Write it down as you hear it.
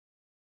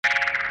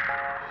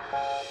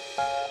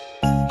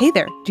Hey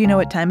there, do you know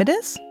what time it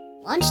is?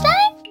 Lunchtime?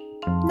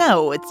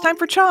 No, it's time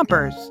for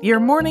Chompers, your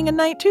morning and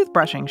night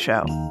toothbrushing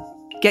show.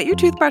 Get your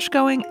toothbrush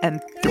going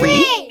and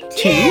 3,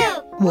 2,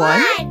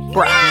 1,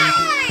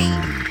 brush!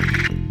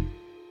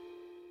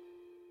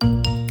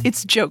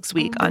 It's Jokes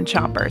Week on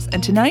Chompers,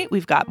 and tonight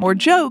we've got more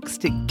jokes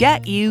to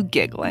get you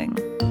giggling.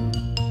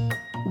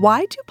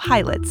 Why do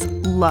pilots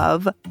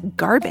love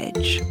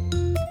garbage?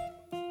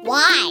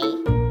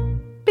 Why?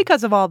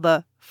 Because of all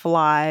the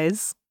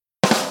flies.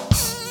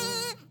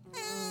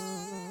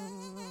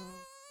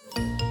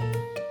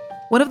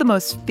 One of the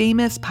most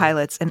famous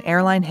pilots in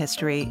airline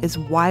history is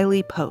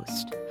Wiley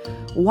Post.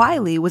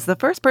 Wiley was the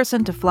first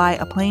person to fly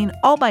a plane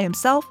all by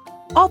himself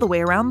all the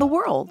way around the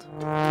world.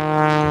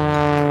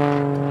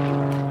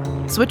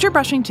 Switch your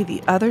brushing to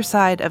the other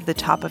side of the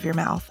top of your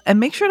mouth and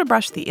make sure to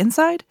brush the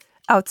inside,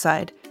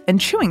 outside, and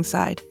chewing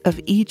side of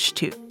each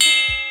tooth.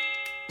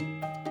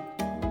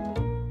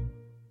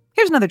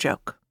 Here's another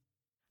joke.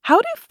 How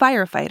do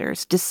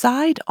firefighters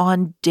decide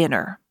on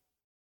dinner?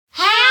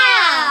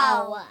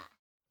 How?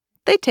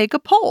 They take a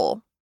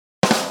poll.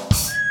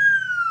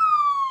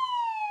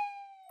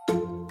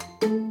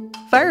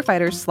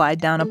 Firefighters slide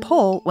down a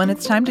pole when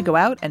it's time to go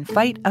out and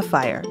fight a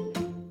fire.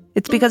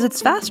 It's because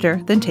it's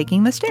faster than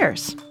taking the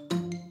stairs.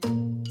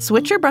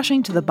 Switch your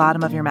brushing to the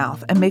bottom of your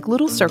mouth and make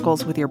little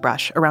circles with your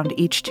brush around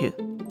each tooth.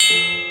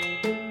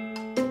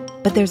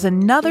 But there's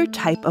another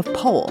type of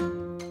poll.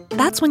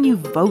 That's when you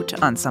vote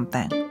on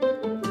something.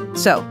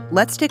 So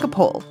let's take a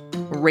poll.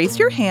 Raise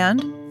your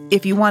hand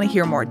if you want to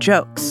hear more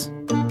jokes.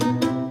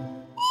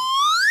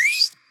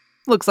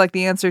 Looks like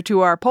the answer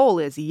to our poll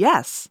is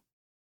yes.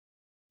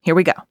 Here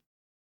we go.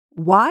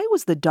 Why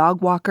was the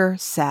dog walker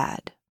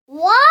sad?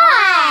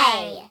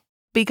 Why?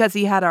 Because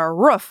he had a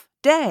rough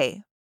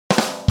day.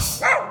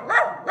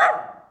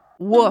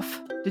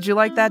 Woof. Did you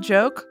like that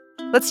joke?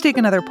 Let's take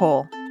another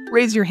poll.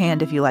 Raise your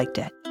hand if you liked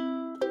it.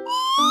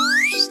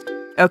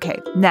 Okay,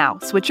 now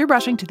switch your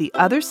brushing to the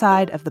other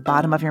side of the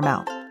bottom of your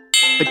mouth.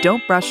 But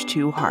don't brush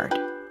too hard.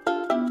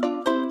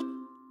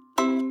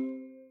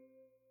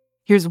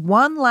 Here's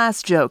one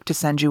last joke to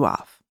send you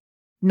off.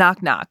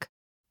 Knock, knock.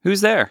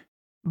 Who's there?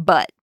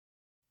 Butt.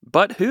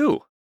 Butt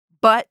who?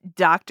 Butt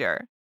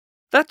doctor.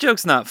 That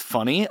joke's not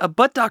funny. A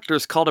butt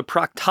doctor's called a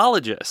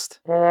proctologist.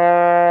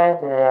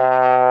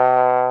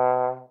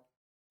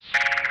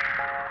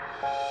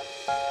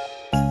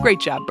 Great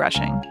job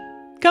brushing.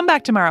 Come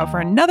back tomorrow for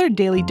another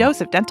daily dose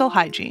of dental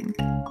hygiene.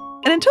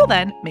 And until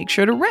then, make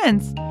sure to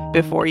rinse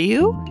before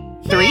you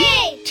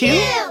 3, 2,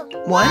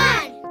 1,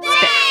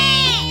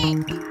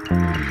 spit.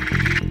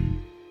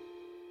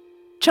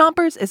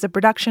 Chompers is a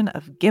production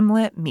of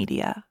Gimlet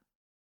Media.